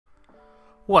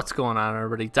What's going on,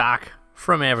 everybody? Doc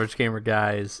from Average Gamer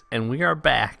Guys, and we are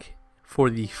back for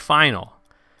the final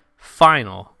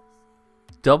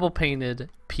double painted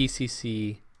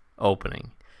PCC opening.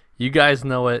 You guys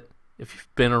know it if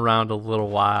you've been around a little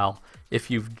while. If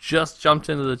you've just jumped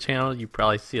into the channel, you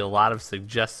probably see a lot of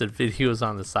suggested videos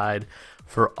on the side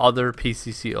for other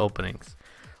PCC openings.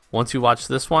 Once you watch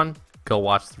this one, go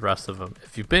watch the rest of them.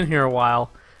 If you've been here a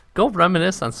while, go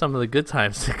reminisce on some of the good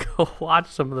times to go watch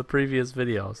some of the previous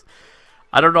videos.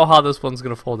 I don't know how this one's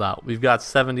going to fold out. We've got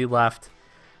 70 left.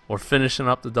 We're finishing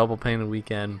up the double painted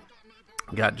weekend.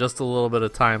 Got just a little bit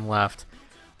of time left.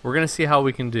 We're going to see how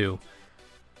we can do.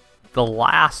 The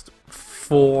last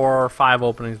 4 or 5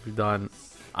 openings we've done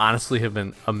honestly have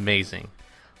been amazing.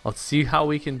 Let's see how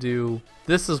we can do.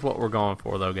 This is what we're going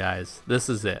for though, guys. This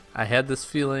is it. I had this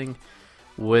feeling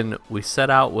when we set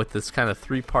out with this kind of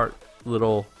 3-part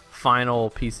little final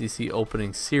PCC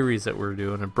opening series that we're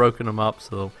doing and broken them up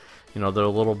so they're a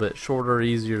little bit shorter,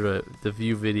 easier to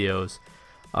view videos.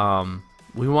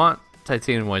 We want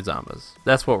titanium white Zombas.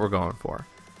 That's what we're going for.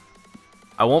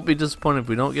 I won't be disappointed if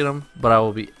we don't get them, but I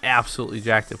will be absolutely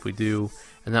jacked if we do.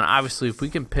 And then obviously if we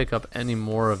can pick up any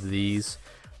more of these,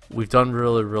 we've done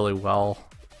really well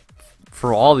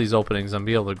for all these openings and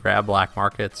be able to grab black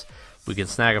markets. We can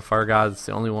snag a Fire God. It's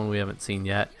the only one we haven't seen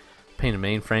yet. Painted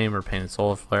mainframe or painted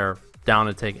solar flare, down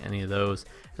to take any of those.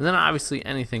 And then obviously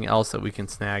anything else that we can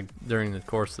snag during the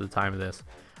course of the time of this,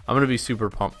 I'm going to be super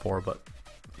pumped for. But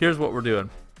here's what we're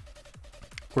doing.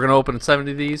 We're going to open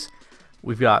 70 of these.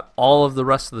 We've got all of the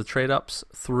rest of the trade ups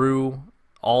through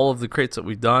all of the crates that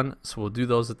we've done, so we'll do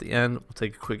those at the end. We'll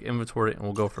take a quick inventory and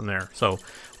we'll go from there. So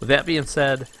with that being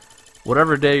said,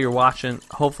 whatever day you're watching,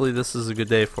 hopefully this is a good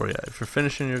day for you. If you're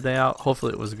finishing your day out,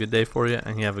 hopefully it was a good day for you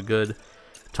and you have a good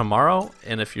tomorrow.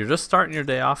 And if you're just starting your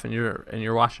day off and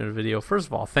you're watching a video, first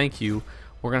of all, thank you.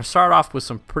 We're going to start off with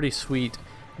some pretty sweet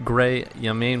gray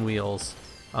Yamain wheels,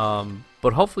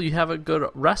 but hopefully you have a good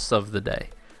rest of the day.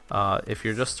 If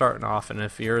you're just starting off, and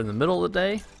if you're in the middle of the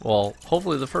day, well,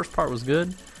 hopefully the first part was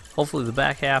good. Hopefully the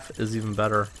back half is even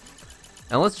better.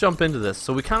 And let's jump into this.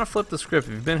 So we kind of flipped the script.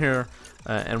 If you've been here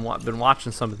and been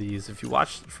watching some of these, if you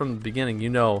watched from the beginning, you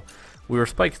know we were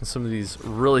spiking some of these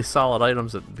really solid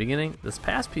items at the beginning. This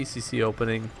past PCC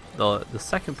opening, the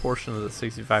second portion of the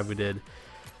 65 we did,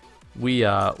 we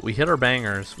hit our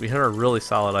bangers. We hit our really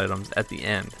solid items at the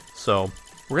end. So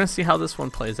we're gonna see how this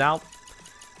one plays out.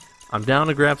 I'm down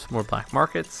to grab some more black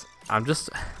markets. Let's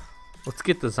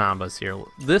get the Zombas here.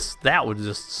 That would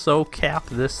just so cap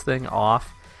this thing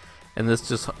off, and this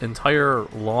just entire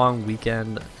long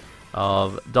weekend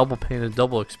of double painted,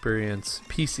 double experience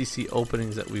PCC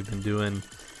openings that we've been doing.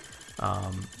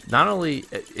 Not only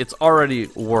it's already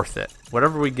worth it.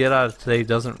 Whatever we get out of today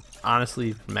doesn't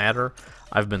honestly matter.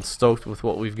 I've been stoked with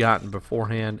what we've gotten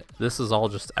beforehand. This is all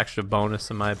just extra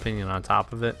bonus in my opinion on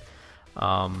top of it.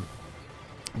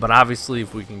 But obviously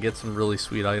if we can get some really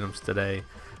sweet items today,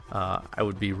 I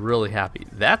would be really happy.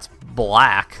 That's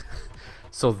black.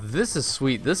 So this is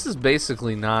sweet. This is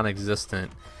basically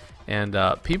non-existent. And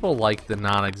people like the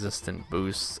non-existent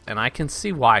boosts, and I can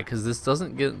see why, because this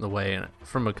doesn't get in the way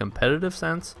from a competitive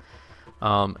sense.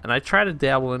 And I try to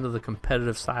dabble into the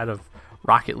competitive side of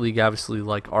Rocket League, obviously,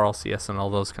 like RLCS and all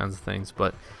those kinds of things.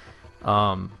 But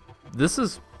this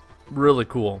is really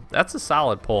cool. That's a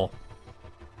solid pull.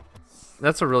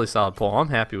 That's a really solid pull. I'm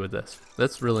happy with this.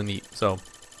 That's really neat. So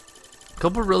a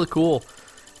couple really cool,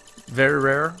 very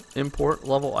rare import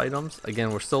level items.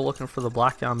 Again, we're still looking for the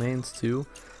black Yamains too.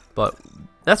 But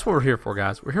that's what we're here for,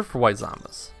 guys. We're here for white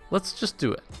Zombas. Let's just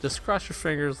do it. Just cross your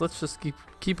fingers. Let's just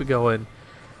keep it going.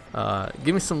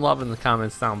 Give me some love in the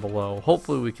comments down below.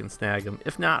 Hopefully we can snag them.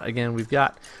 If not, again, we've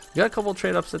got a couple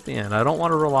trade ups at the end. I don't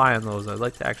want to rely on those. I'd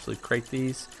like to actually crate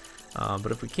these,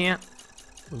 but if we can't,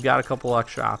 we've got a couple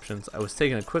extra options. I was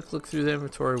taking a quick look through the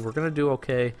inventory. We're gonna do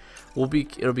okay. It'll be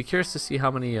curious to see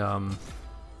how many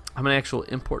actual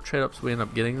import trade ups we end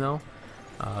up getting though.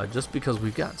 Just because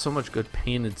we've got so much good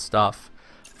painted stuff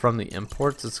from the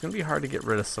imports, it's going to be hard to get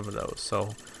rid of some of those. So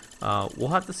we'll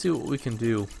have to see what we can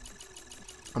do.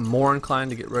 I'm more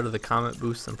inclined to get rid of the Comet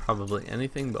boost than probably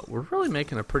anything, but we're really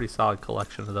making a pretty solid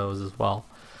collection of those as well.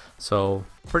 So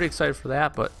pretty excited for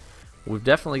that, but we've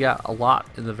definitely got a lot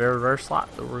in the very rare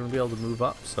slot that we're going to be able to move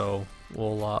up. So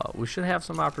we should have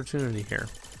some opportunity here.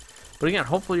 But again,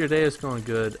 hopefully your day is going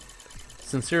good.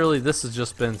 Sincerely, this has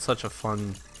just been such a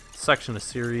fun section of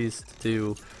series to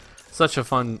do. Such a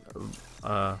fun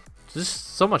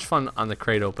just so much fun on the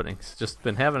crate openings. Just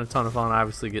been having a ton of fun,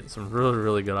 obviously getting some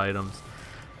really good items.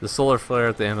 The solar flare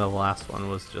at the end of the last one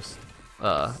was just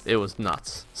it was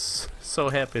nuts. So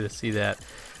happy to see that.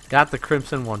 Got the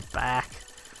crimson one back.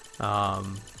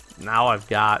 Now I've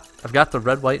got the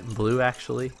red, white, and blue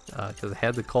actually, because I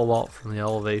had the cobalt from the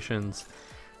elevations,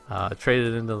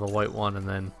 traded into the white one, and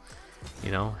then,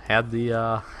 you know, had the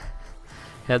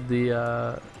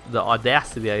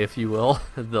audacity, if you will,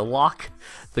 the luck,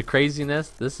 the craziness.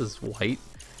 This is white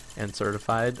and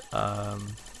certified.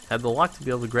 Had the luck to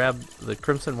be able to grab the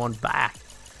crimson one back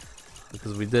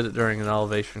because we did it during an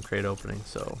elevation crate opening.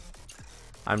 So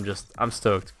I'm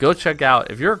stoked. Go check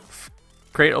out if you're a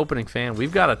crate opening fan.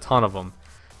 We've got a ton of them.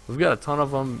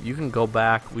 You can go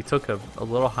back. We took a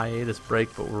little hiatus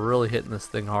break, but we're really hitting this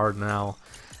thing hard now.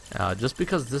 Just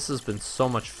because this has been so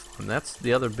much fun. That's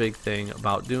the other big thing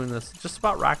about doing this, just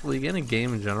about Rocket League, any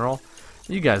game in general.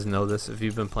 You guys know this if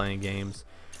you've been playing games.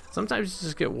 Sometimes you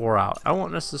just get wore out. I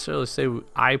won't necessarily say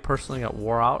I personally got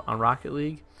wore out on Rocket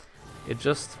League. It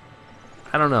just,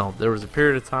 I don't know. There was a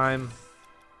period of time,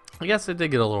 I guess I did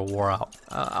get a little wore out.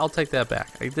 I'll take that back.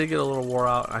 I did get a little wore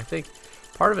out. And I think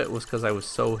part of it was because I was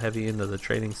so heavy into the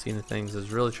trading scene of things. I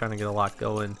was really trying to get a lot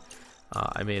going.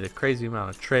 I made a crazy amount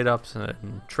of trade-ups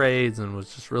and trades and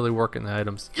was just really working the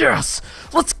items. Yes!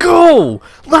 Let's go!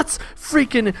 Let's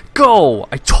freaking go!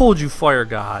 I told you, Fire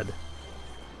God.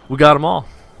 We got them all.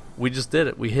 We just did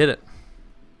it. We hit it.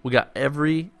 We got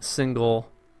every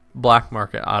single black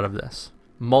market out of this.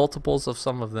 Multiples of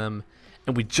some of them.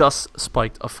 And we just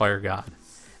spiked a Fire God.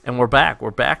 And we're back.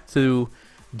 We're back to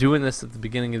doing this at the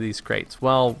beginning of these crates.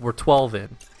 Well, we're 12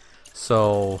 in.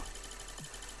 So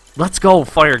let's go,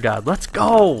 Fire God. Let's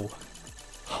go.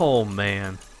 Oh,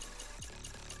 man.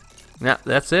 Yeah,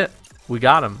 that's it. We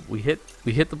got him. We hit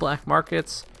the black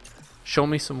markets. Show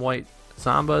me some white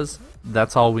Zambas.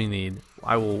 That's all we need.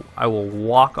 I will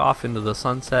walk off into the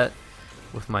sunset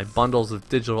with my bundles of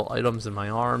digital items in my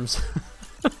arms.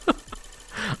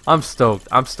 I'm stoked.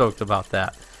 I'm stoked about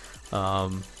that.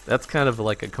 That's kind of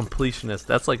like a completionist.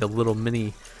 That's like a little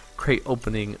mini crate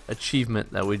opening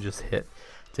achievement that we just hit,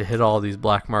 to hit all these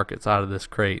black markets out of this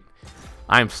crate.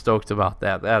 I'm stoked about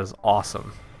that. That is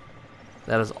awesome.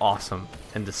 That is awesome.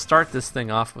 And to start this thing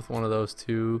off with one of those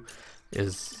two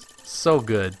is so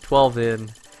good. 12 in.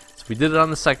 So we did it on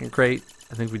the second crate.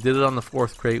 I think we did it on the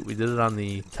fourth crate. We did it on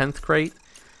the 10th crate.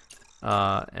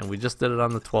 And we just did it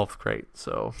on the 12th crate.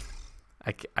 So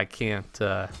I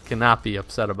cannot be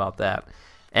upset about that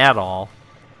at all.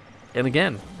 And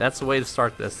again, that's the way to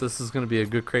start this. This is going to be a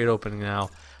good crate opening now,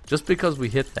 just because we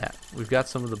hit that. We've got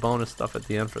some of the bonus stuff at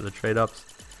the end for the trade ups,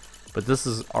 but this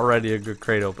is already a good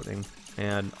crate opening,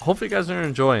 and hopefully you guys are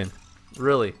enjoying.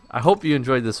 Really, I hope you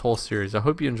enjoyed this whole series. I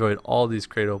hope you enjoyed all these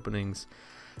crate openings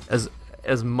as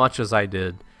much as I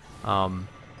did.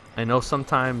 I know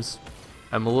sometimes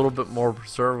I'm a little bit more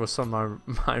reserved with some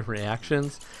of my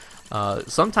reactions.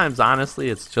 Sometimes, honestly,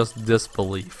 it's just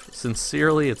disbelief.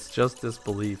 Sincerely, it's just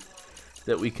disbelief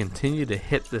that we continue to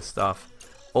hit this stuff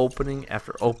opening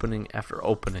after opening after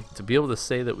opening. To be able to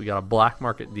say that we got a black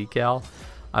market decal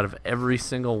out of every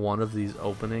single one of these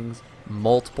openings,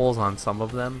 multiples on some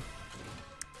of them,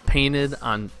 painted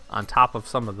on top of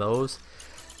some of those,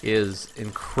 is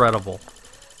incredible.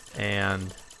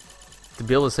 And to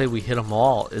be able to say we hit them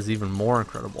all is even more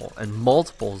incredible. And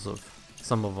multiples of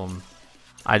some of them,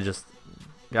 I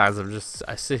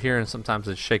sit here and sometimes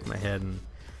I shake my head, and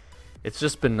it's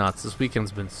just been nuts. This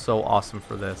weekend's been so awesome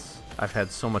for this. I've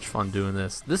had so much fun doing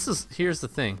this. Here's the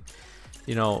thing,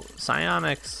 you know,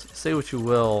 Psionics, say what you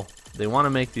will, they want to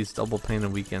make these double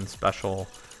painted weekends special.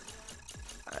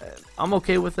 I'm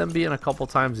okay with them being a couple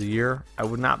times a year. I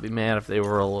would not be mad if they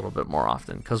were a little bit more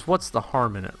often, because what's the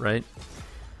harm in it, right?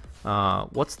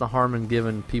 What's the harm in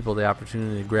giving people the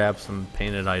opportunity to grab some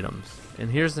painted items? And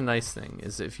here's the nice thing,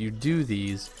 is if you do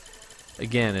these,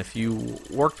 again, if you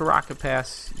work the Rocket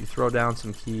Pass, you throw down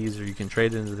some keys, or you can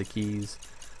trade into the keys,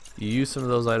 you use some of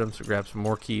those items to grab some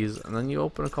more keys, and then you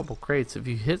open a couple crates. If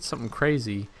you hit something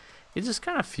crazy, it just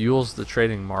kind of fuels the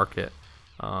trading market.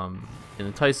 It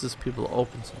entices people to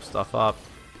open some stuff up.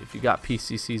 If you got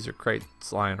PCCs or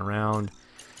crates lying around,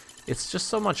 it's just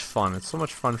so much fun. It's so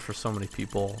much fun for so many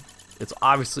people. It's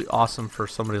obviously awesome for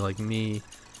somebody like me,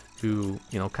 who,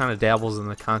 you know, kind of dabbles in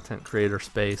the content creator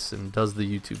space and does the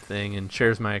YouTube thing and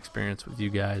shares my experience with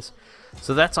you guys.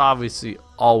 So that's obviously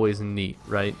always neat,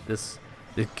 right?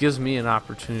 It gives me an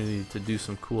opportunity to do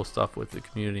some cool stuff with the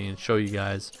community and show you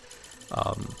guys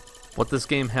what this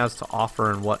game has to offer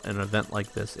and what an event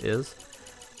like this is.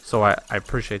 So I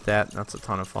appreciate that, and that's a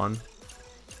ton of fun.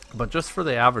 But just for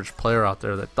the average player out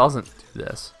there that doesn't do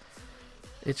this,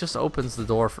 it just opens the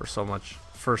door for so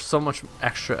much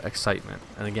extra excitement.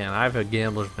 And again, I have a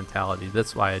gambler's mentality.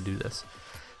 That's why I do this.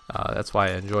 That's why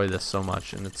I enjoy this so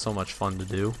much, and it's so much fun to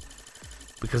do.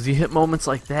 Because you hit moments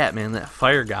like that, man, that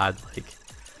Fire God, like,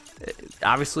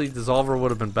 Obviously, Dissolver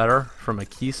would have been better from a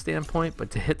key standpoint,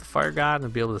 but to hit the Fire God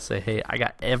and be able to say, hey, I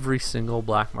got every single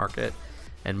black market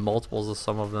and multiples of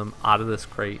some of them out of this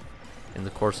crate in the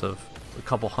course of a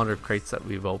couple hundred crates that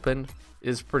we've opened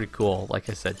is pretty cool. Like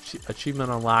I said,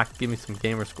 achievement unlocked. Give me some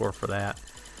gamer score for that.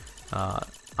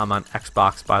 I'm on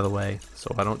Xbox, by the way,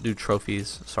 so I don't do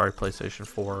trophies. Sorry, PlayStation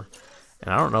 4.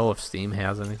 And I don't know if Steam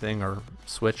has anything, or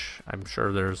Switch. I'm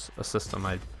sure there's a system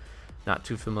I'm not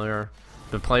too familiar.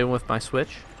 Been playing with my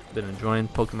Switch. Been enjoying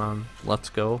Pokemon Let's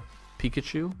Go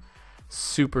Pikachu.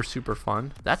 Super, super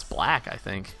fun. That's black, I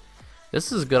think.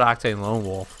 This is a good Octane Lone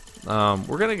Wolf.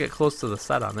 We're going to get close to the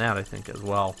set on that, I think, as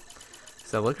well.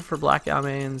 So looking for black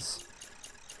Yamains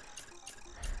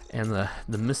and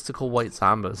the mystical white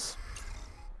Zombas.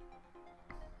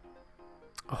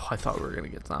 Oh, I thought we were going to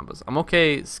get Zombas. I'm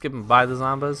okay skipping by the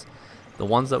Zombas. The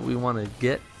ones that we want to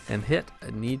get and hit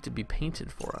need to be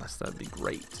painted for us. That'd be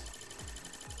great.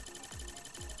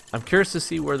 I'm curious to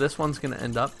see where this one's going to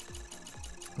end up.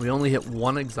 We only hit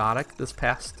one exotic this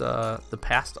past the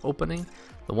past opening.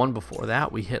 The one before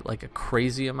that, we hit like a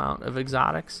crazy amount of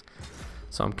exotics.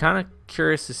 So I'm kind of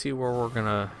curious to see where we're going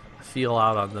to feel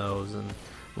out on those. And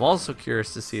I'm also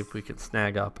curious to see if we can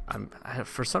snag up.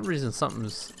 For some reason,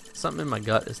 something in my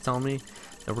gut is telling me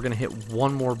that we're going to hit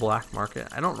one more black market.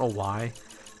 I don't know why.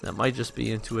 That might just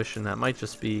be intuition. That might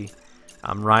just be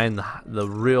I'm riding the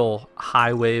real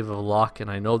high wave of luck,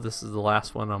 and I know this is the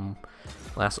last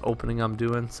opening I'm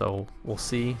doing, so we'll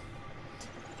see.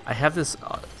 I have this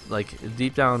like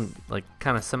deep down, like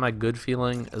kind of semi-good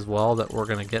feeling as well that we're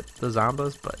gonna get the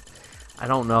Zombas, but I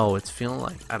don't know. It's feeling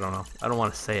like, I don't know. I don't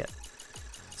want to say it.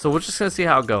 So we're just gonna see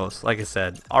how it goes. Like I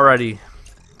said, already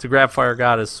to grab Fire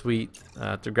God is sweet.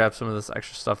 To grab some of this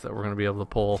extra stuff that we're gonna be able to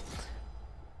pull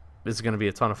is gonna be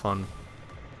a ton of fun.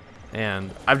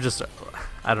 And I don't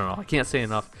know. I can't say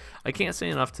enough. I can't say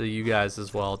enough to you guys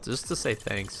as well, just to say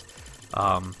thanks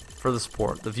for the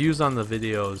support. The views on the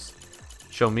videos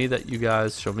show me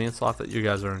and Sloth that you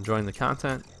guys are enjoying the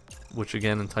content, which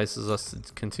again entices us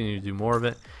to continue to do more of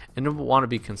it and to want to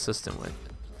be consistent with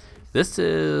it. This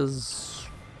is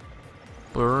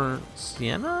Burnt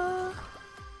Sienna?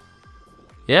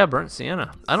 Yeah, Burnt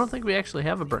Sienna. I don't think we actually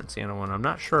have a Burnt Sienna one. I'm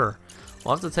not sure.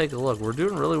 We'll have to take a look. We're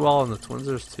doing really well on the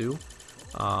Twinsers too.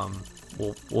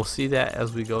 We'll see that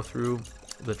as we go through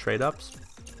the trade ups.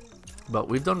 But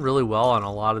we've done really well on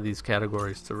a lot of these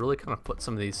categories to really kind of put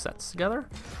some of these sets together.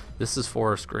 This is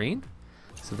Forest Green,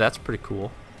 so that's pretty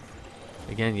cool.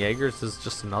 Again, Jaegers is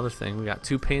just another thing. We got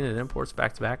two painted imports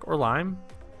back to back, or Lime.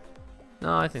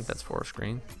 No, I think that's Forest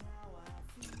Green.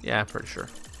 Yeah, I'm pretty sure.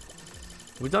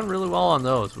 We've done really well on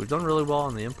those. We've done really well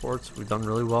on the imports. We've done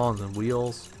really well on the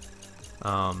wheels.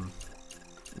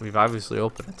 We've obviously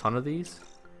opened a ton of these.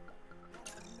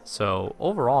 So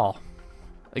overall,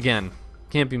 again,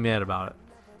 can't be mad about it.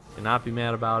 Cannot be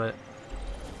mad about it.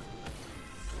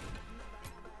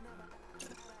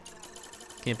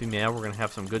 Can't be mad. We're gonna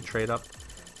have some good trade up,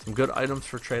 some good items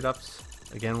for trade ups.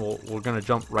 Again, we're gonna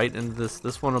jump right into this.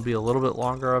 This one will be a little bit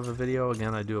longer of a video.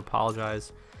 Again, I do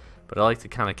apologize, but I like to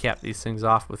kind of cap these things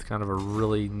off with kind of a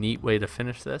really neat way to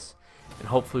finish this, and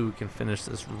hopefully we can finish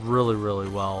this really, really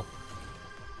well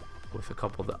with a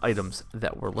couple of the items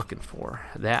that we're looking for.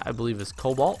 That, I believe, is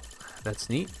Cobalt. That's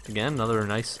neat. Again, another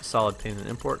nice solid painted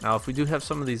import. Now, if we do have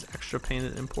some of these extra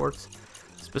painted imports,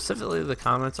 specifically the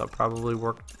comments, I'll probably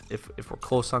work, if we're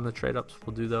close on the trade ups,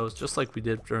 we'll do those just like we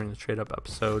did during the trade up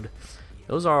episode.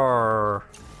 Those are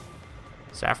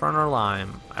Saffron or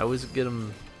Lime. I always get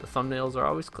them, the thumbnails are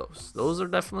always close. Those are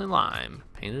definitely Lime,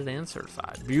 painted and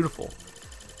certified. Beautiful.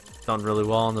 Done really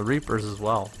well on the Reapers as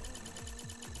well.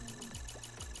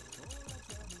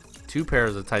 Two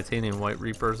pairs of titanium white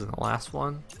Reapers in the last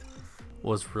one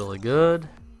was really good.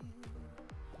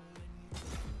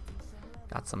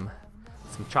 Got some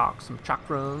chalk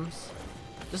runs.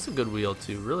 Just a good wheel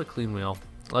too, really clean wheel.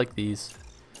 I like these.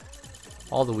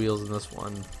 All the wheels in this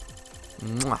one,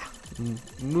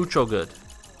 mucho good.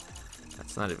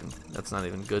 That's not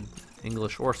even good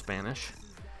English or Spanish.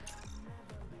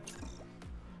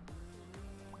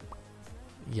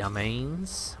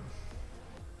 Yamains.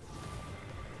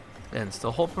 And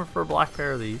still hoping for a black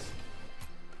pair of these.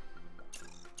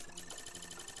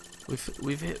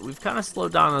 We've kind of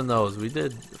slowed down on those. We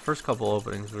did the first couple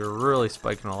openings. We were really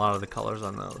spiking a lot of the colors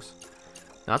on those.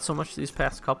 Not so much these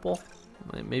past couple.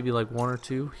 Maybe like one or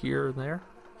two here and there,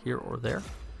 here or there,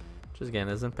 which again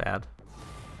isn't bad.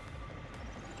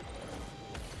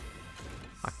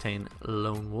 Octane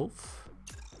Lone Wolf,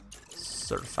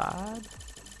 certified.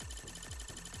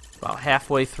 About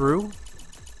halfway through.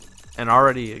 And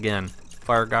already, again,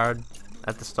 Fire Guard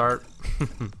at the start.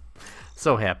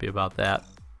 So happy about that.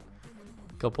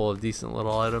 A couple of decent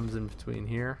little items in between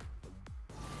here.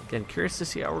 Again, curious to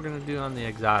see how we're going to do on the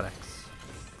exotics.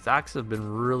 Exotics have been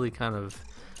really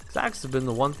exotics have been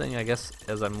the one thing, I guess,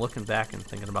 as I'm looking back and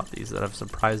thinking about these, that have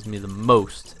surprised me the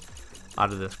most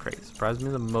out of this crate. Surprised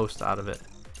me the most out of it.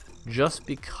 Just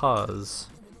because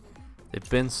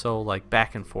they've been so, like,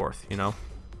 back and forth, you know?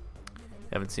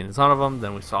 Haven't seen a ton of them,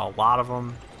 then we saw a lot of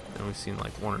them, then we've seen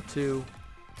like one or two.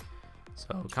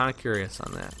 So kind of curious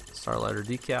on that. Starlighter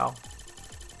decal.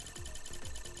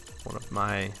 One of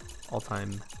my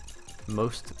all-time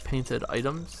most painted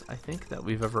items, I think, that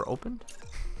we've ever opened.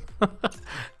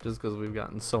 Just because we've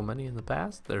gotten so many in the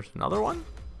past. There's another one.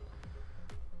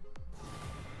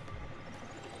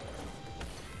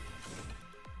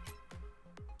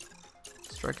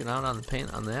 Striking out on the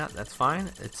paint on that, that's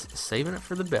fine. It's saving it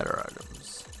for the better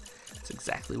items. That's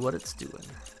exactly what it's doing.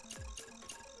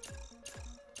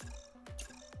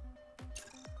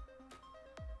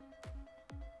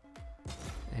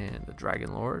 And the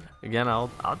Dragon Lord. Again, I'll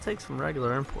take some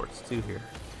regular imports too here.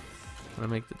 I'm gonna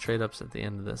make the trade ups at the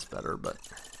end of this better, but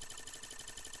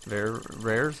very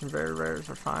rares and very rares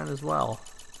are fine as well.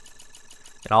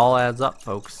 It all adds up,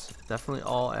 folks. Definitely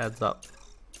all adds up.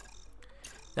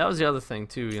 That was the other thing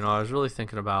too, you know, I was really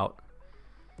thinking about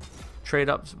trade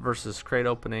ups versus crate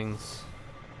openings.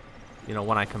 You know,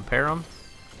 when I compare them,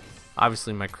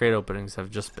 obviously my crate openings have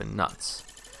just been nuts.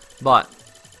 But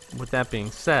with that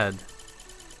being said,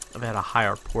 I've had a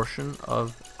higher portion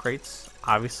of crates,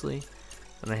 obviously,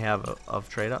 than I have of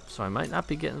trade ups, so I might not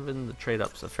be giving the trade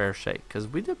ups a fair shake, because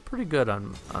we did pretty good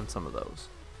on some of those.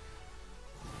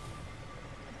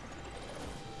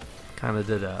 Kind of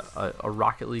did a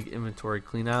Rocket League inventory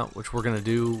clean out, which we're going to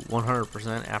do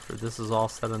 100% after this is all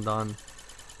said and done.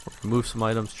 We're going to move some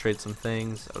items, trade some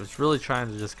things. I was really trying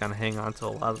to just kind of hang on to a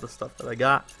lot of the stuff that I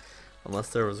got, unless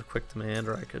there was a quick demand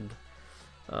or I could,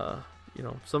 you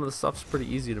know, some of the stuff's pretty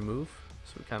easy to move,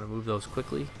 so we kind of move those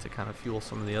quickly to kind of fuel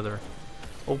some of the other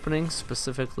openings,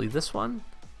 specifically this one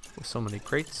with so many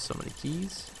crates, so many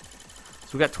keys.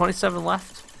 So we got 27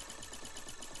 left.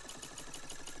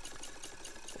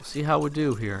 We'll see how we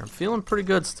do here. I'm feeling pretty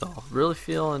good still. Really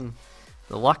feeling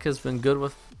the luck has been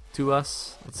good to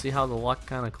us. Let's see how the luck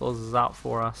kind of closes out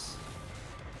for us.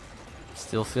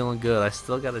 Still feeling good. I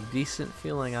still got a decent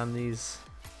feeling on these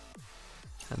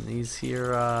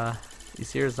here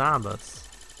Zombas.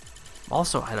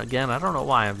 Also, again, I don't know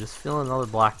why, I'm just feeling another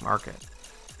black market.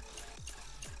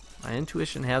 My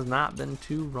intuition has not been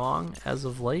too wrong as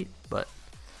of late, but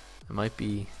I might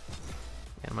be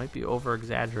over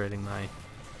exaggerating my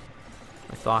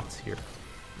thoughts here,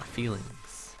 my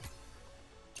feelings.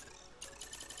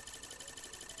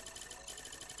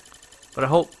 But I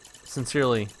hope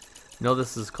sincerely, know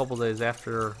this is a couple days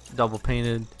after double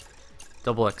painted,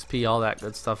 double XP, all that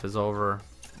good stuff is over.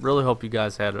 Really hope you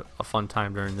guys had a fun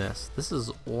time during this. This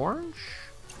is orange.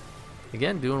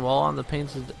 Again, doing well on the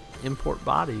painted import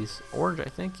bodies. Orange, I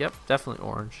think. Yep, definitely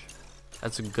orange.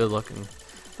 That's a good looking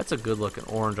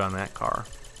orange on that car.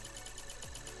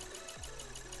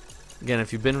 Again,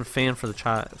 if you've been a fan of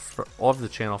the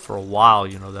channel for a while,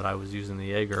 you know that I was using the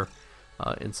Jaeger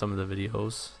in some of the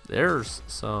videos. There's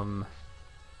some,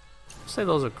 I'll say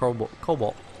those are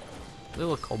cobalt. They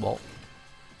look cobalt.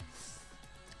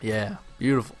 Yeah,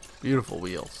 beautiful, beautiful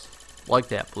wheels. Like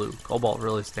that blue. Cobalt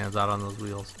really stands out on those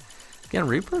wheels. Again,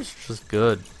 Reaper's just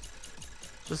good.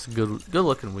 Just a good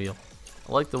looking wheel.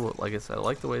 Like I said, I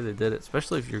like the way they did it,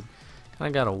 especially if you're kind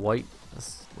of got a white,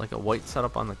 like a white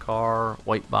setup on the car,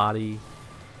 white body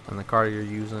on the car you're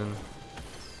using.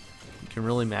 You can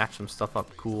really match some stuff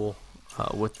up cool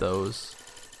with those.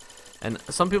 And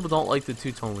some people don't like the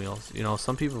two-tone wheels. You know,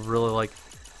 some people really like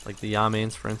the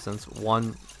Yamains, for instance.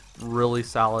 One really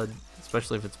solid,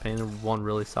 especially if it's painted, one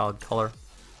really solid color.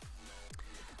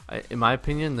 In my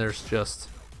opinion, there's just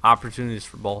opportunities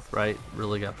for both, right?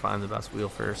 Really got to find the best wheel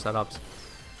for your setups.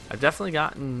 I've definitely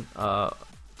gotten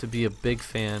to be a big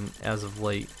fan as of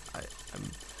late.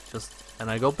 And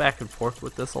I go back and forth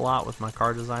with this a lot with my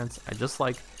car designs. I just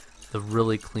like the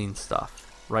really clean stuff.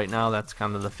 Right now, that's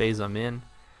kind of the phase I'm in.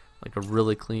 Like a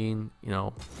really clean, you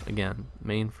know, again,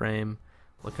 mainframe,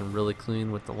 looking really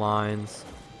clean with the lines.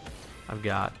 I've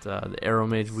got the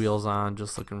Aeromage wheels on,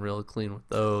 just looking really clean with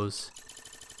those.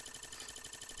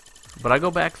 But I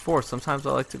go back and forth. Sometimes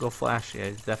I like to go flashy.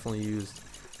 I definitely used,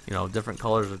 you know, different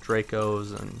colors of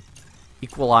Dracos, and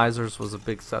Equalizers was a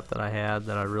big set that I had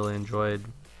that I really enjoyed.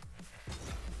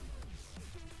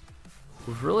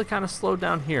 We've really kind of slowed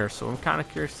down here, so I'm kind of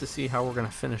curious to see how we're going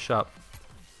to finish up.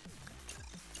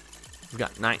 We've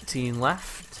got 19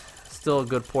 left. still a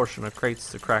good portion of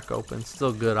crates to crack open.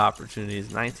 Still good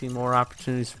opportunities. 19 more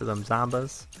opportunities for them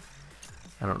Zombas.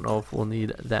 I don't know if we'll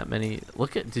need that many.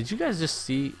 Look at, did you guys just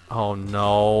see? Oh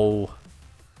no.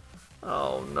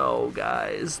 Oh no,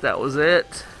 guys. That was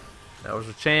it. That was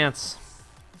a chance.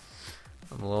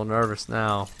 I'm a little nervous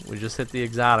now. We just hit the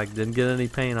exotic. Didn't get any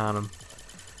paint on him.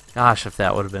 Gosh, if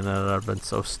that would have been it, I'd have been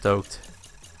so stoked.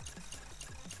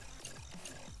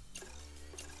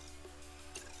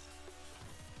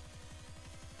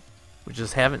 We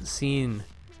just haven't seen,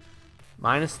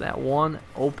 minus that one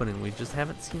opening, we just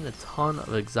haven't seen a ton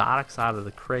of exotics out of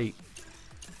the crate.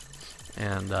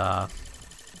 And I'm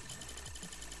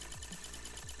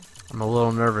a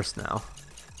little nervous now.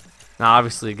 Now,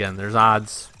 obviously, again, there's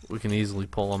odds. We can easily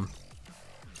pull them.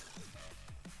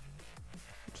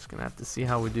 Just going to have to see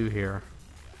how we do here.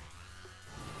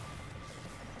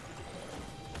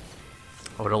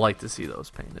 I would have liked to see those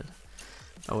painted.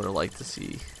 I would have liked to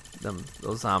see them,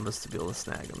 those Zombas, to be able to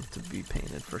snag them, to be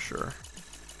painted for sure.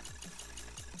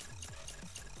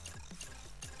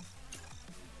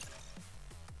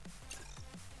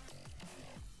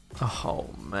 Oh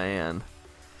man,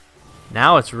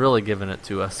 now it's really giving it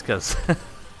to us, because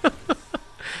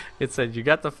it said you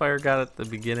got the fire god at the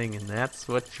beginning and that's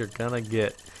what you're gonna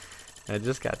get. And I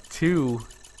just got 2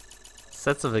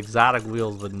 sets of exotic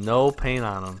wheels with no paint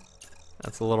on them.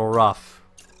 That's a little rough.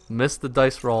 Missed the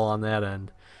dice roll on that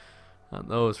end. On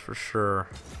those for sure.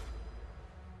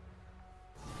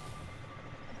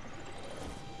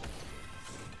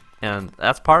 And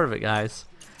that's part of it, guys.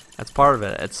 That's part of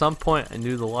it. At some point, I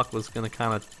knew the luck was going to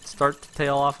kind of start to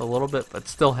tail off a little bit, but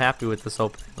still happy with this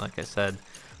opening. Like I said,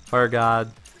 Fire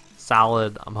God,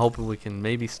 solid. I'm hoping we can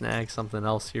maybe snag something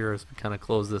else here as we kind of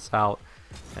close this out.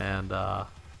 And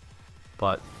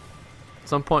but at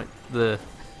some point, the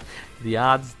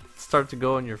odds start to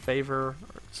go in your favor, or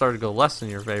start to go less in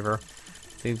your favor.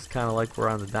 Seems kind of like we're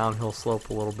on the downhill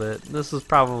slope a little bit. And this is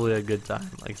probably a good time.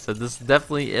 Like I said, this is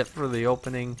definitely it for the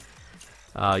opening.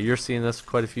 You're seeing this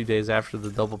quite a few days after the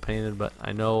double painted, but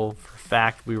I know for a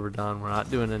fact we were done. We're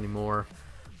not doing any more.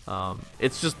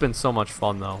 It's just been so much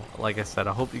fun, though. Like I said,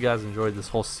 I hope you guys enjoyed this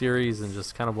whole series and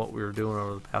just kind of what we were doing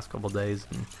over the past couple days,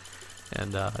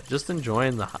 and just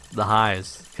enjoying the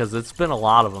highs, because it's been a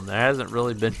lot of them. There hasn't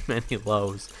really been many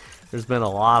lows. There's been a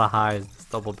lot of highs this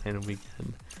double painted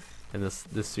weekend, and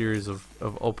this series of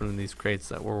opening these crates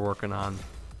that we're working on,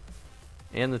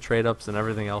 and the trade ups and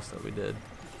everything else that we did.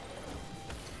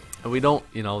 And we don't,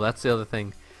 you know, that's the other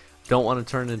thing, don't want to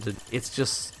turn into, it's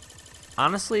just,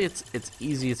 honestly, it's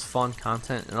easy, it's fun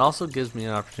content, and it also gives me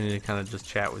an opportunity to kind of just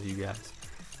chat with you guys.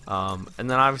 And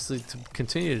then obviously to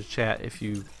continue to chat, if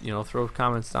you throw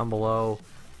comments down below.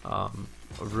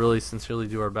 We'll really sincerely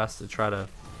do our best to try to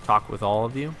talk with all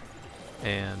of you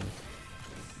and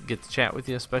get to chat with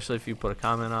you, especially if you put a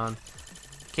comment on.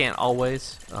 Can't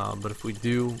always, but if we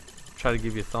do, try to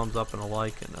give you a thumbs up and a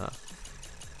like,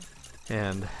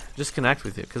 and just connect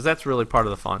with you, because that's really part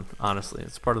of the fun. Honestly,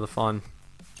 it's part of the fun.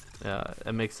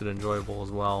 It makes it enjoyable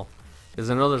as well, because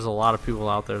I know there's a lot of people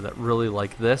out there that really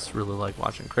like this, really like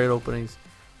watching crate openings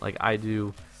like I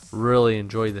do, really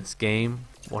enjoy this game.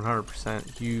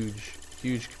 100%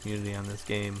 huge community on this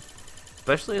game,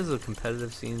 especially as the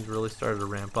competitive scenes really started to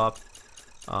ramp up.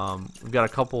 We've got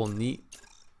a couple of neat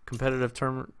competitive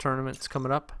tournaments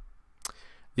coming up.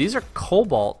 These are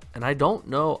Cobalt, and I don't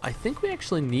know, I think we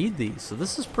actually need these, so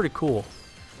this is pretty cool.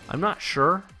 I'm not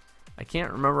sure. I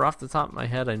can't remember off the top of my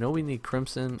head. I know we need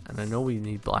Crimson, and I know we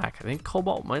need Black. I think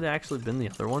Cobalt might have actually been the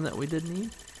other one that we did need.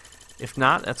 If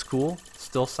not, that's cool.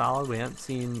 Still solid. We haven't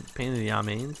seen Painted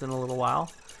Yamains in a little while,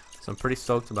 so I'm pretty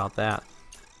stoked about that.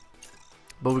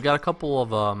 But we got a couple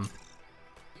of,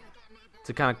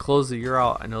 to kind of close the year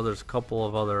out, I know there's a couple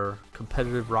of other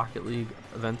competitive Rocket League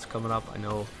events coming up. I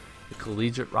know the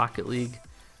Collegiate Rocket League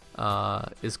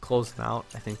is closing out.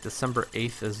 I think December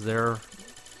 8th is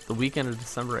the weekend of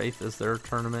December 8th is their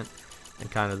tournament, and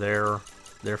kind of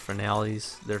their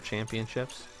finales, their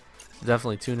championships. So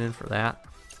definitely tune in for that.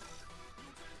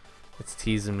 It's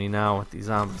teasing me now with these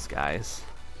Zombas, guys.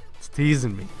 It's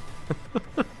teasing me.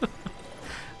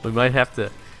 We might have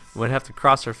to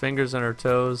cross our fingers and our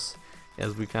toes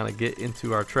as we kind of get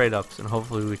into our trade ups, and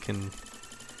hopefully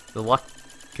the luck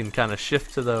can kind of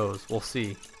shift to those. We'll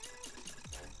see.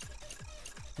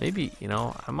 Maybe,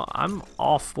 I'm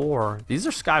all for these.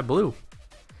 Are sky blue.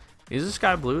 These are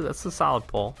sky blue. That's the solid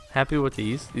pull. Happy with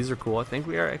these. These are cool. I think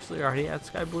we are actually already at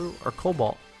sky blue or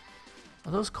cobalt.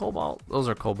 Are those cobalt? Those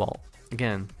are cobalt.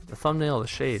 Again, the thumbnail of the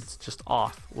shades just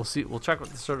off. We'll see. We'll check what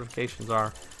the certifications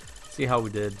are. See how we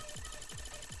did.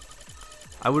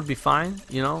 I would be fine.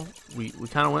 We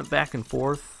kind of went back and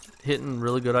forth hitting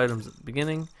really good items at the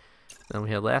beginning. Then we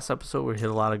had last episode where we hit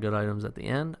a lot of good items at the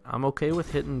end. I'm okay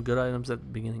with hitting good items at the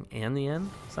beginning and the end.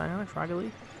 Psionics, Rocket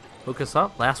League, hook us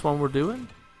up. Last one we're doing.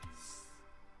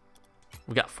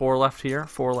 We got 4 left here.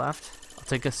 4 left.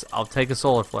 I'll take a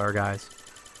solar flare, guys.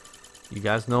 You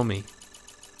guys know me.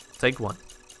 Take one.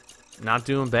 Not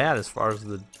doing bad as far as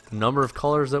the number of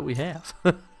colors that we have.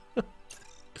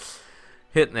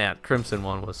 Hitting that crimson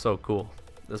one was so cool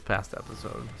this past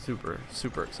episode.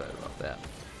 Super excited about that.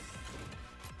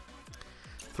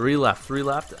 3 left. 3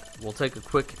 left. We'll take a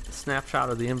quick snapshot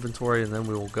of the inventory, and then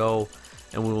we will go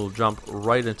and we will jump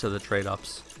right into the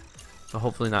trade-ups. So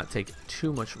hopefully not take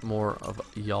too much more of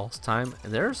y'all's time.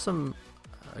 And there's some,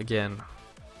 again,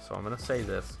 so I'm going to say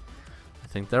this. I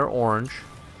think they're orange.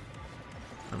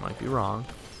 I might be wrong.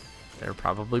 They're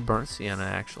probably burnt sienna,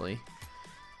 actually.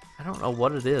 I don't know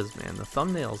what it is, man. The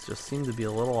thumbnails just seem to be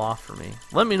a little off for me.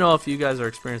 Let me know if you guys are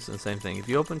experiencing the same thing. If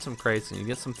you open some crates and you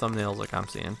get some thumbnails like I'm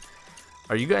seeing,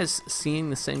 are you guys seeing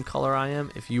the same color I am?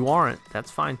 If you aren't,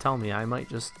 that's fine. Tell me. I might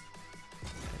just...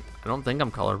 I don't think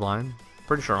I'm colorblind.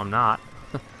 Pretty sure I'm not.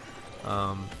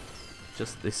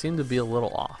 Just they seem to be a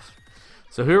little off.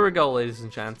 So here we go, ladies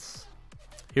and gents.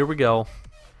 Here we go.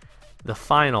 The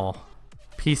final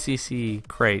PCC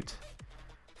crate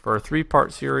for a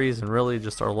 3-part series, and really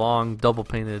just our long double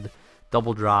painted,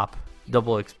 double drop,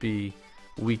 double XP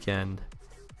weekend.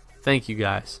 Thank you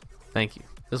guys. Thank you.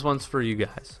 This one's for you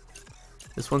guys.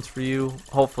 This one's for you.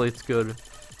 Hopefully it's good.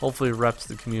 Hopefully it reps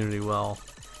the community well.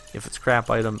 If it's crap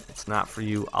item, it's not for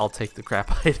you. I'll take the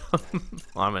crap item.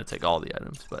 Well, I'm going to take all the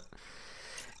items, but...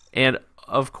 And,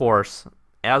 of course,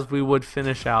 as we would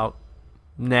finish out,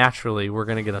 naturally, we're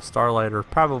going to get a Starlighter,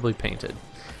 probably painted.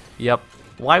 Yep.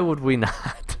 Why would we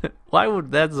not? Why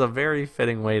would... That's a very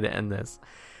fitting way to end this.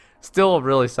 Still a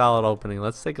really solid opening.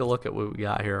 Let's take a look at what we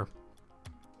got here.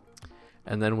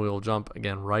 And then we will jump,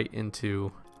 again, right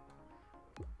into...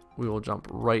 We will jump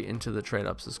right into the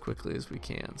trade-ups as quickly as we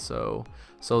can. So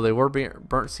they were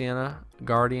burnt sienna,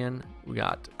 guardian. We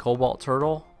got cobalt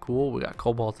turtle, cool. We got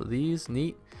cobalt of these,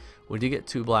 neat. We did get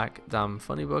 2 black diamond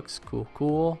funny books,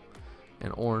 cool.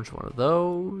 An orange one of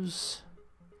those.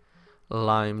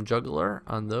 Lime juggler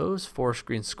on those, 4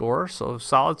 screen score. So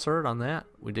solid cert on that.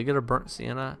 We did get a burnt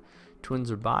sienna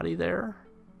twinser body there.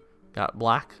 Got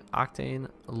black octane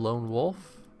lone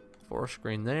wolf, 4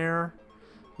 screen there.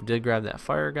 We did grab that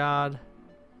fire god,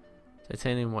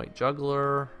 titanium white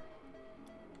juggler.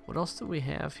 What else do we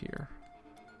have here?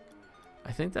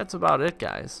 I think that's about it,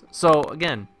 guys. So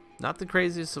again, not the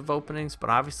craziest of openings, but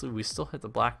obviously we still hit the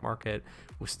black market.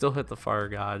 We still hit the fire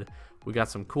god. We got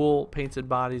some cool painted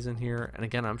bodies in here, and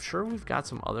again, I'm sure we've got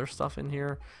some other stuff in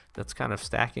here that's kind of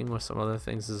stacking with some other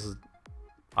things. This is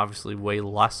obviously way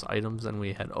less items than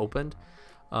we had opened.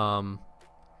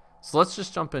 So let's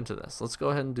just jump into this. Let's go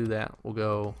ahead and do that. We'll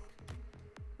go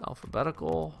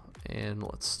alphabetical, and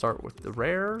let's start with the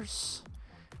rares,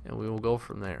 and we will go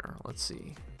from there. Let's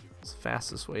see. It's the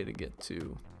fastest way to get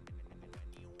to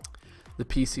the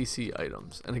PCC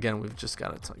items. And again, we've just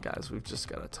got a ton, guys. We've just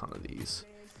got a ton of these.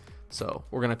 So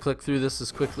we're gonna click through this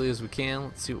as quickly as we can.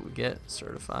 Let's see what we get.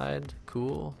 Certified,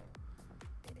 cool.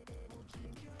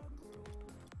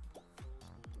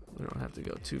 We don't have to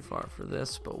go too far for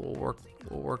this, but we'll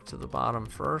work to the bottom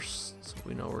first. So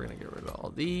we know we're gonna get rid of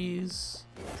all these.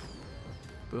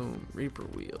 Boom, Reaper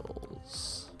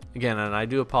wheels. Again, and I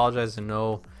do apologize to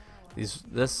know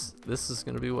this is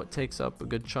gonna be what takes up a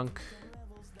good chunk,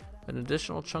 an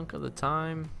additional chunk of the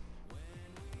time.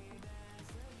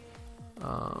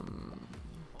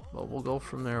 But we'll go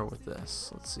from there with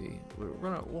this. Let's see.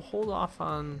 We'll hold off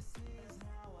on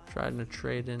trying to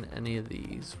trade in any of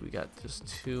these. We got just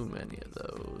too many of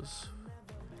those.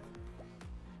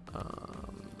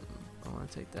 I want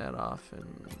to take that off and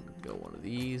go one of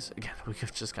these. Again,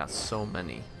 we've just got so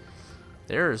many.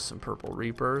 There's some purple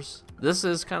reapers. This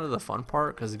is kind of the fun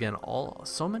part because again,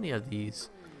 so many of these.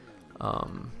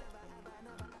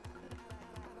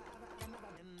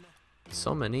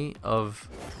 So many of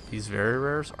these very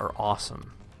rares are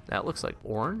awesome. That looks like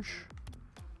orange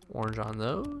on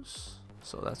those.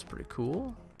 So that's pretty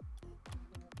cool.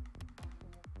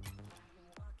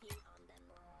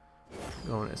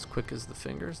 Going as quick as the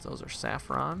fingers. Those are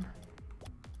saffron.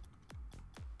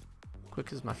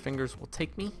 Quick as my fingers will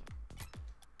take me.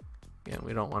 Again,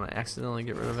 we don't want to accidentally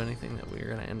get rid of anything that we're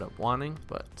going to end up wanting,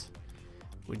 but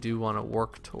we do want to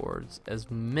work towards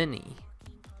as many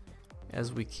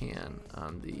as we can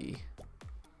on the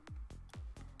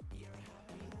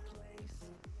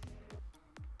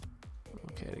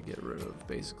to get rid of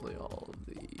basically all of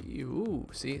the... Ooh,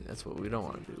 see, that's what we don't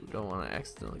want to do. We don't want to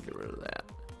accidentally get rid of that.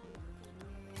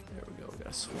 There we go. We got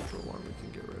a sweeper one we can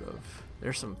get rid of.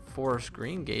 There's some forest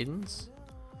green Gaydens.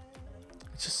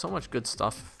 It's just so much good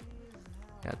stuff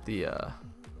at the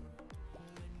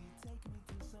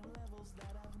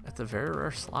very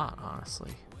rare slot,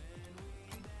 honestly.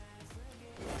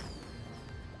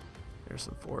 There's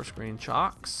some forest green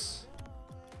chalks.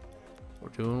 We're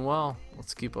doing well.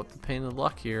 Let's keep up the painted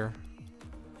luck here.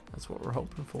 That's what we're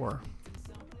hoping for.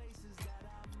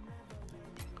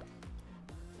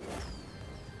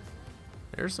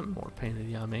 There's some more painted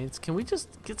Yamains. Can we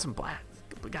just get some black?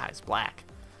 Guys, black.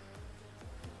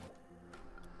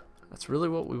 That's really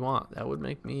what we want. That would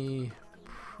make me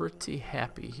pretty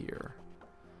happy here.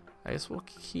 I guess we'll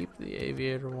keep the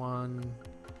aviator one.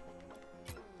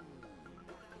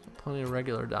 Plenty of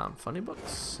regular Dom funny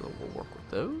books, so we'll work with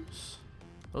those.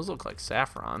 Those look like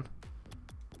saffron.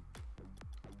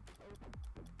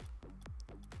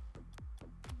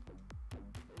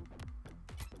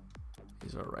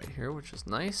 These are right here, which is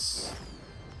nice.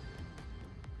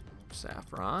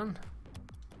 Saffron.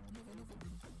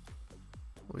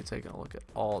 We'll be taking a look at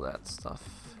all that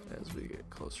stuff as we get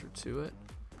closer to it.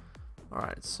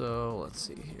 Alright, so let's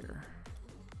see here.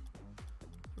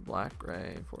 Black,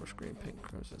 gray, forest green, pink,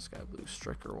 crimson, sky blue,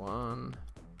 striker one.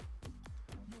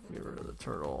 Get rid of the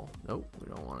turtle. Nope,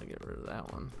 we don't want to get rid of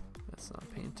that one. That's not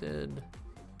painted.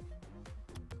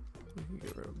 We can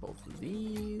get rid of both of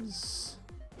these.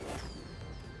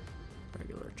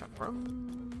 Regular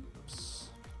chakrams.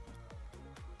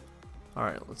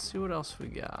 Alright, let's see what else we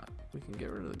got. We can get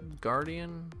rid of the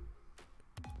guardian.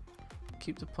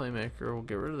 Keep the playmaker. We'll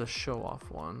get rid of the show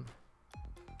off one.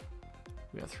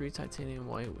 We got 3 titanium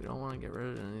white. We don't want to get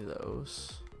rid of any of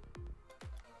those.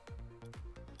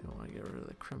 We don't want to get rid of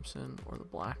the crimson or the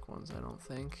black ones, I don't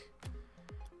think.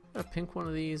 Got a pink one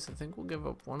of these. I think we'll give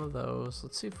up one of those.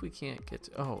 Let's see if we can't get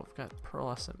to... Oh, I've got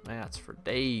pearlescent mats for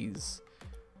days.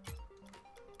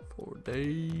 For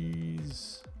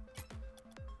days.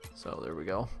 So there we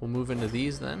go. We'll move into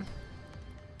these then.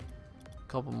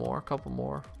 Couple more.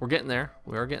 We're getting there.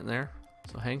 We are getting there.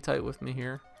 So hang tight with me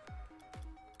here.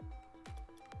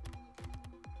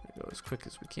 Go as quick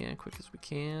as we can,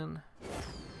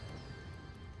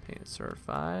 Painted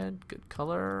certified, good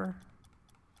color.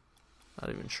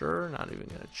 Not even sure, not even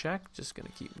gonna check, just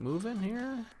gonna keep moving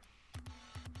here.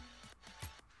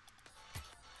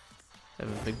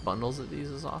 Having big bundles of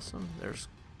these is awesome. There's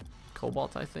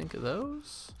cobalt, I think, of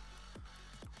those.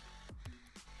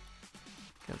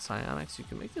 Got psionics. You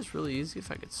can make this really easy.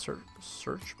 If I could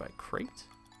search by crate,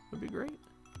 would be great.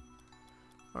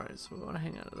 Alright, so we want to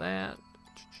hang on to that.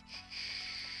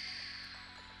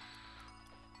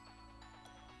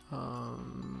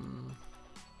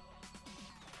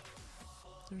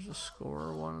 There's a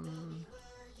score one.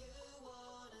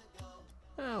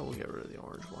 We'll get rid of the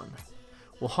orange one.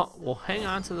 We'll hang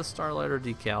on to the Starlighter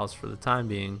decals for the time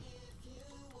being,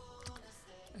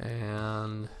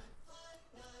 and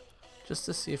just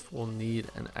to see if we'll need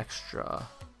an extra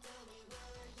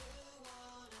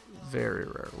very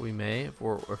rare. We may. If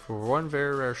we're one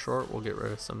very rare short, we'll get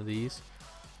rid of some of these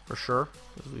for sure,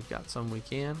 because we've got some we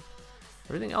can.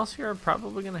 Everything else here I'm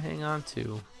probably going to hang on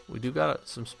to. We do got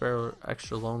some spare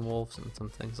extra lone wolves and some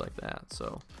things like that,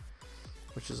 so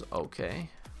which is okay.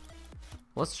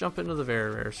 Let's jump into the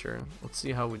very rares here. Let's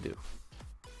see how we do.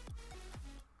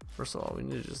 First of all, we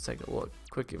need to just take a look.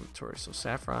 Quick inventory. So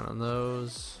saffron on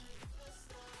those.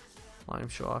 Lime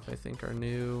show off, I think, are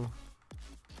new.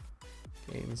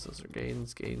 Gaydens, those are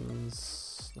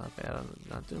Gaydens. Not bad on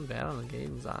not doing bad on the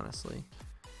Gaydens, honestly.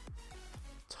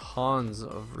 Tons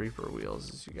of Reaper wheels,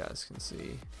 as you guys can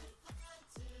see.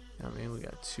 I mean, we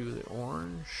got 2 of the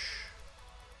orange.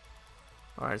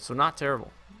 Alright, so not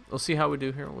terrible. We'll see how we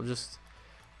do here. We'll just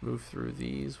move through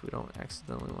these. We don't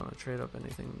accidentally want to trade up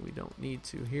anything we don't need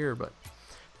to here, but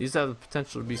these have the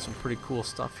potential to be some pretty cool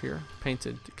stuff here.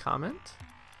 Painted comment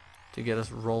to get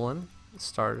us rolling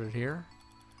started here.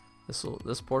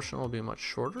 This portion will be much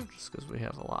shorter just because we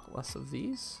have a lot less of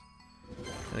these.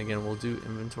 And again, we'll do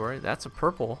inventory. That's a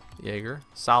purple Jaeger,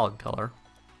 solid color.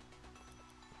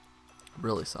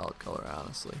 Really solid color,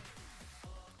 honestly.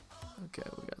 Okay,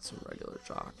 we got some regular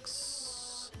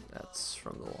jocks. That's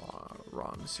from the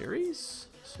wrong series,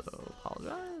 so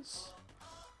apologize.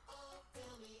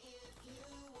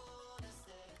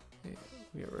 Okay,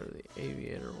 we get rid of the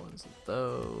aviator ones and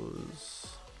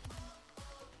those.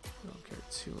 Don't care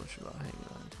too much about hanging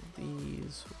on to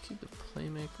these. We'll keep the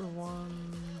playmaker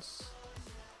ones.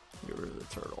 Get rid of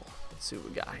the turtle. Let's see what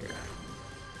we got here.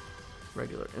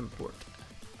 Regular import.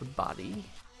 The body.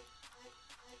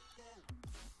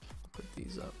 Put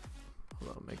these up.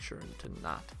 Although make sure to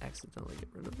not accidentally get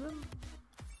rid of them.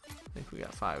 I think we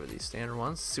got 5 of these standard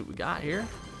ones. Let's see what we got here.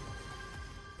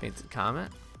 Painted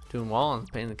Comet. Doing well on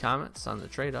the Painted Comets on the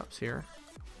trade ups here.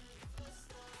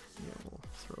 Yeah, we'll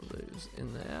throw those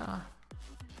in there.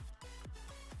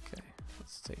 Okay,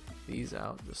 let's take these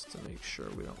out just to make sure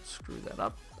we don't screw that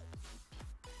up.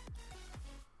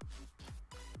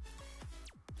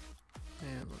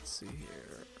 And let's see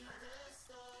here.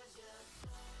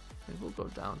 Maybe we'll go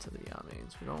down to the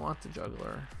Yamines. We don't want the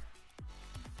Juggler.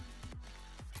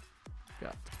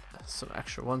 Got some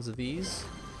extra ones of these.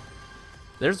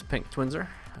 There's a pink Twinser.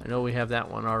 I know we have that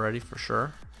one already for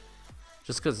sure.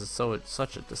 Just because it's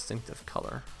such a distinctive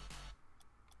color.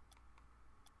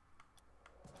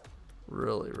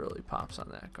 Really, really pops on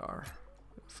that car.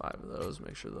 5 of those.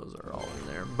 Make sure those are all in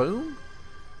there. Boom.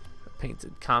 A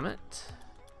Painted Comet.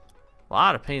 A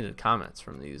lot of Painted Comets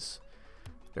from these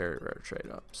very rare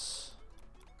trade-ups.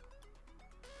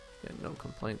 Yeah, no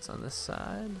complaints on this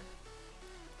side.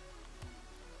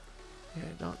 Yeah,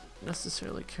 I don't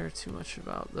necessarily care too much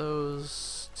about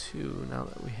those two now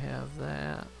that we have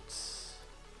that.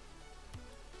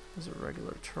 Those are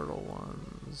regular turtle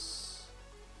ones.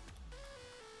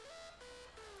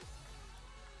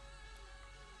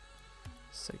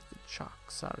 Let's take the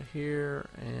chocks out of here,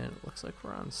 and it looks like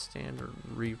we're on standard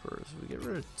Reapers. We get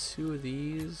rid of 2 of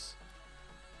these.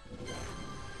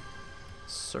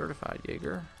 Certified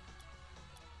Jaeger.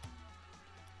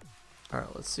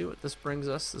 Alright, let's see what this brings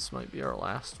us. This might be our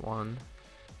last one.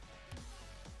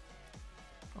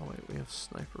 Oh wait, we have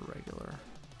Sniper Regular.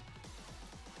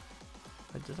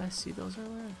 Did I see those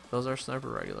earlier? Those are Sniper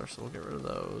Regular, so we'll get rid of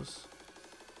those.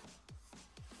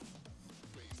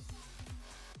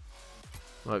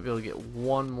 Might be able to get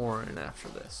one more in after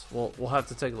this. We'll have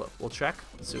to take a look. We'll check.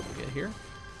 Let's see what we get here.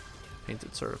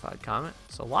 Painted Certified Comet.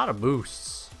 So a lot of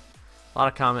boosts. A lot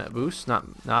of Comet boosts. Not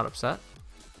upset.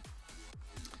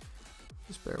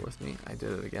 Just bear with me. I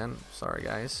did it again. Sorry,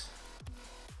 guys.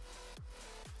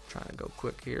 Trying to go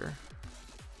quick here.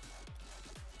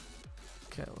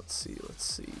 Okay, let's see. Let's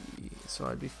see. So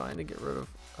I'd be fine to get rid of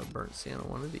a burnt sienna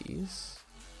one of these.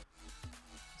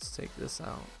 Let's take this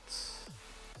out.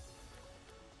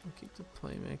 We'll keep the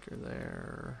Playmaker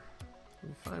there.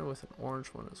 We'll be fine with an orange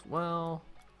one as well.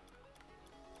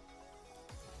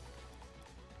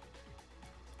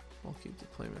 We'll keep the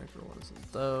Playmaker ones and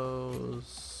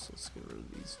those. Let's get rid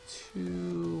of these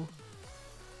 2.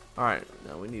 Alright,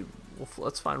 now we need,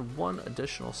 let's find one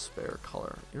additional spare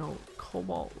color. You know,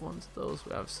 cobalt ones, those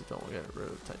we obviously don't want to get rid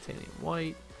of. Titanium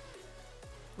white.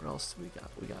 What else do we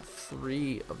got? We got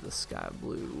 3 of the sky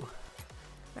blue.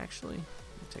 Actually, let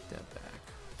me take that back.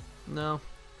 No,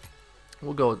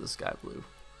 we'll go with the sky blue.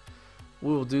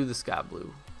 We will do the sky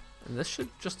blue. And this should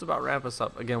just about wrap us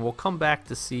up. Again, we'll come back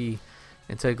to see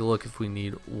and take a look if we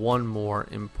need one more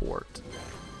import.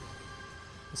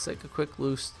 Let's take a quick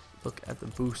look at the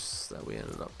boosts that we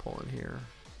ended up pulling here.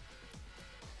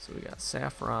 So we got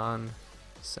Saffron,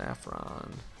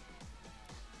 Saffron.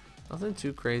 Nothing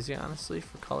too crazy, honestly,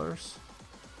 for colors.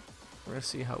 We're going to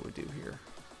see how we do here.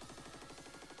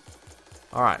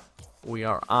 Alright, we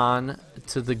are on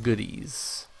to the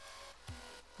goodies.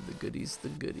 The goodies, the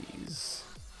goodies.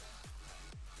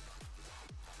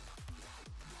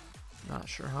 Not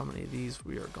sure how many of these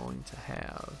we are going to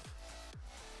have,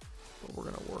 but we're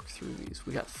going to work through these.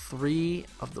 We got 3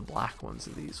 of the black ones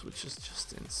of these, which is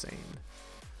just insane.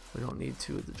 We don't need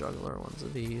 2 of the juggler ones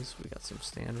of these. We got some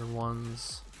standard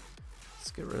ones.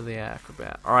 Let's get rid of the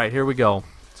acrobat. Alright, here we go.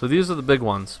 So these are the big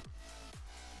ones.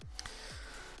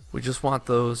 We just want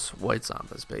those white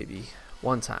Zombas, baby.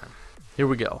 One time. Here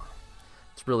we go.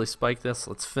 Let's really spike this.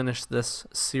 Let's finish this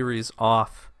series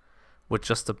off with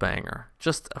just a banger.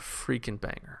 Just a freaking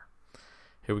banger.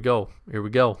 Here we go. Here we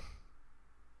go.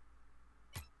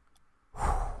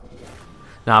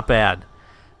 Not bad.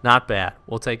 Not bad.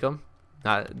 We'll take them.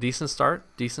 Not decent start.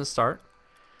 Decent start.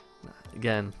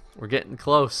 Again, we're getting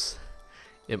close.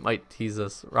 It might tease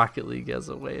us. Rocket League has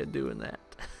a way of doing that.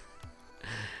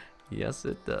 Yes,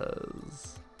 it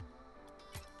does.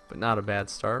 But not a bad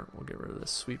start. We'll get rid of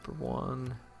this sweeper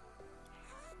one.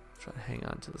 Try to hang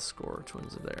on to the score.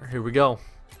 Twins are there. Here we go.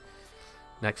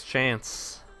 Next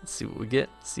chance. Let's see what we get.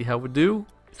 See how we do.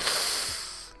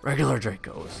 Regular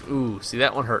Dracos. Ooh, see,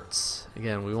 that one hurts.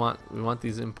 Again, we want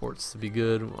these imports to be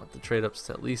good. We want the trade ups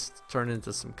to at least turn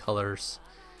into some colors.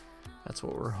 That's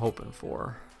what we're hoping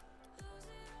for.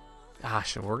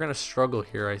 Gosh, and we're gonna struggle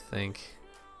here, I think.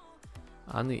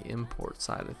 On the import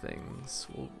side of things,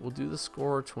 we'll do the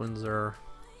score Twinser.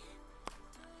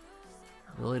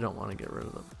 I really don't want to get rid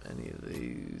of any of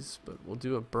these, but we'll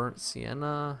do a burnt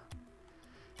sienna.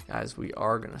 Guys, we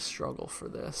are gonna struggle for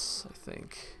this, I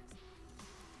think.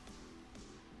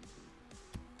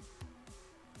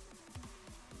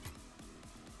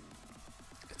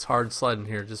 hard sledding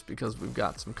here just because we've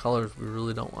got some colors we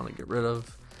really don't want to get rid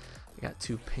of. We got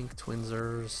 2 pink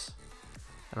Twinsers.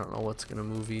 I don't know what's going to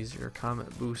move easier,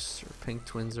 Comet Boosts or pink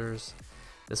Twinsers.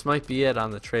 This might be it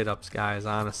on the trade-ups, guys,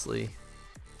 honestly.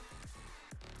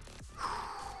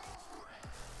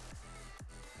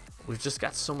 We've just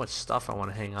got so much stuff I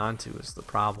want to hang on to is the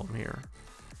problem here.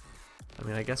 I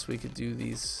mean, I guess we could do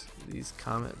these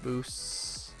Comet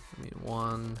Boosts. I mean,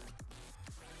 1,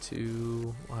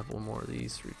 2, we'll have 1 more of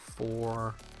these, 3,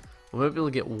 4. We'll maybe be able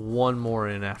to get 1 more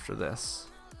in after this.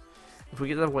 If we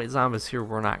get the white zombies here,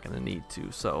 we're not going to need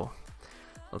to, so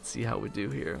let's see how we do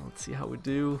here. Let's see how we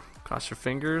do. Cross your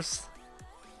fingers.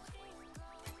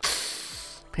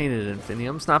 Painted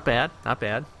Infiniums, not bad, not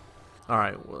bad. All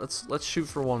right, well, let's shoot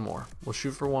for 1 more. We'll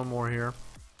shoot for 1 more here.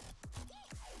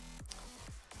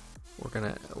 We're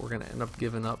gonna end up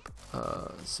giving up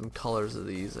some colors of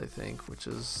these, I think, which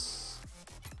is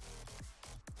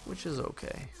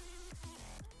okay.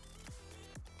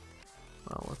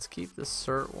 Well, let's keep this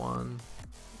cert one.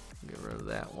 Get rid of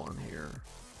that one here.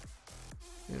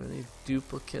 Do we have any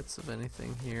duplicates of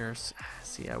anything here?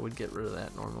 See, I would get rid of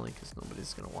that normally because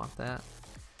nobody's gonna want that.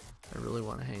 I really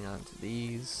want to hang on to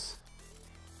these.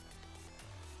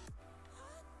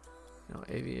 You know,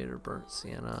 Aviator, Burnt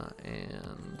Sienna,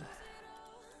 and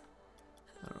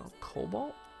I don't know,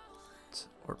 Cobalt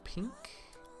or Pink.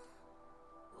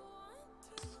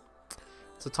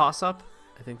 It's a toss-up.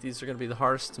 I think these are going to be the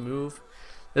hardest to move.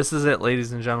 This is it,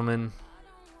 ladies and gentlemen.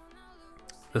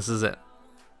 This is it.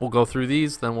 We'll go through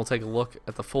these, then we'll take a look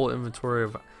at the full inventory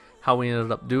of how we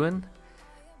ended up doing.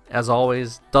 As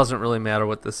always, doesn't really matter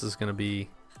what this is going to be.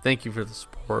 Thank you for the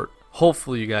support.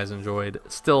 Hopefully you guys enjoyed.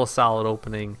 Still a solid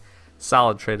opening,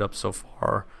 solid trade up so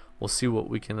far. We'll see what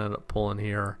we can end up pulling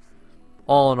here.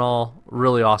 All in all,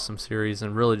 really awesome series,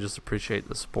 and really just appreciate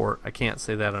the support. I can't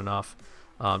say that enough.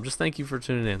 Just thank you for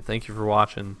tuning in. Thank you for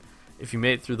watching. If you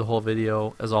made it through the whole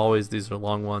video, as always, these are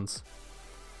long ones.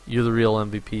 You're the real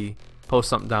MVP. Post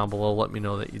something down below. Let me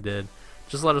know that you did.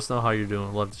 Just let us know how you're doing.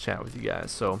 I'd love to chat with you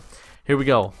guys. So here we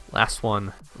go. Last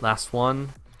one. Last one.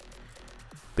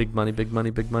 Big money, big money,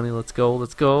 big money. Let's go.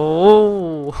 Let's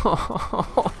go.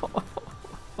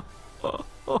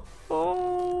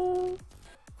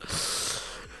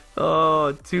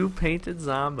 Oh, 2 painted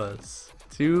Zombas.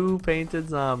 2 painted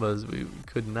Zombas. We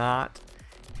could not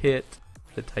hit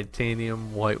the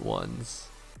titanium white ones.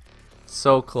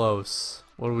 So close.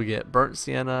 What do we get? Burnt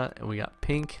Sienna, and we got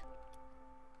pink.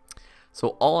 So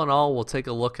all in all, we'll take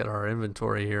a look at our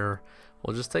inventory here.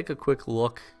 We'll just take a quick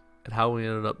look at how we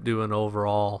ended up doing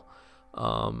overall.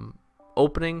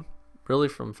 Opening, really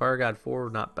from Fire God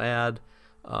forward, not bad.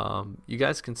 You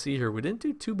guys can see here, we didn't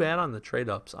do too bad on the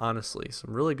trade-ups, honestly.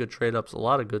 Some really good trade-ups, a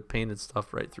lot of good painted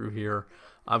stuff right through here.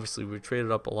 Obviously, we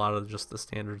traded up a lot of just the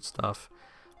standard stuff.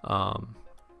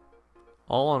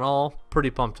 All in all, pretty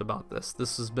pumped about this.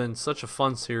 This has been such a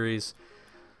fun series.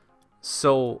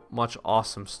 So much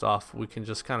awesome stuff. We can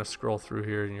just kind of scroll through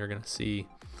here and you're going to see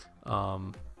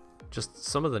just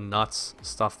some of the nuts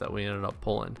stuff that we ended up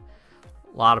pulling.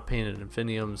 A lot of painted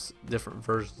Infiniums, different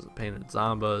versions of painted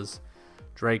Zombas,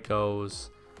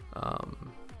 Dracos.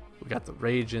 We got the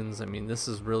Ragens. I mean, this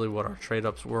is really what our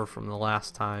trade-ups were from the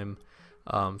last time.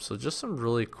 So just some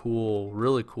really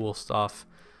cool stuff.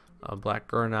 Black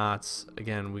Gurnauts.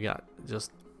 Again, we got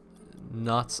just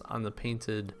nuts on the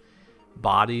painted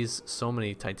bodies. So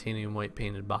many titanium white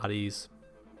painted bodies,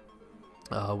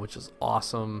 which is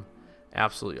awesome.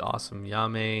 Absolutely awesome.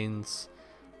 Yamains.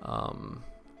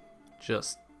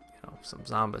 Just, you know, some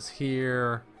Zombas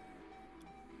here.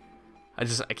 I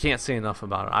can't say enough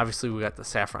about it. Obviously, we got the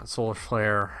Saffron Solar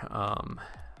Flare.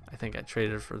 I think I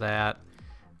traded for that.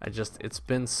 It's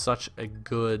been such a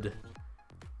good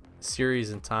series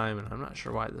in time, and I'm not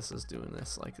sure why this is doing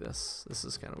this like this. This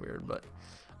is kind of weird, but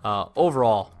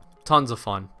overall, tons of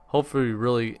fun. Hopefully you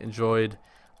really enjoyed.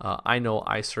 I know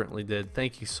I certainly did.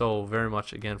 Thank you so very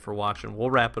much again for watching. We'll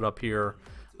wrap it up here.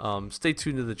 Stay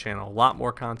tuned to the channel. A lot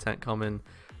more content coming.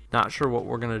 Not sure what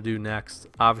we're going to do next.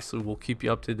 Obviously, we'll keep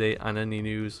you up to date on any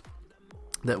news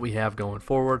that we have going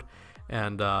forward.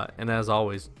 And as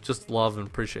always, just love and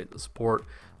appreciate the support.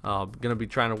 Going to be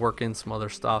trying to work in some other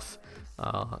stuff.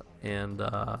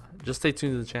 Just stay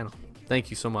tuned to the channel. Thank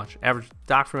you so much.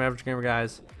 Doc from Average Gamer,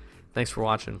 guys. Thanks for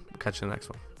watching. We'll catch you in the next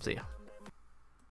one. See ya.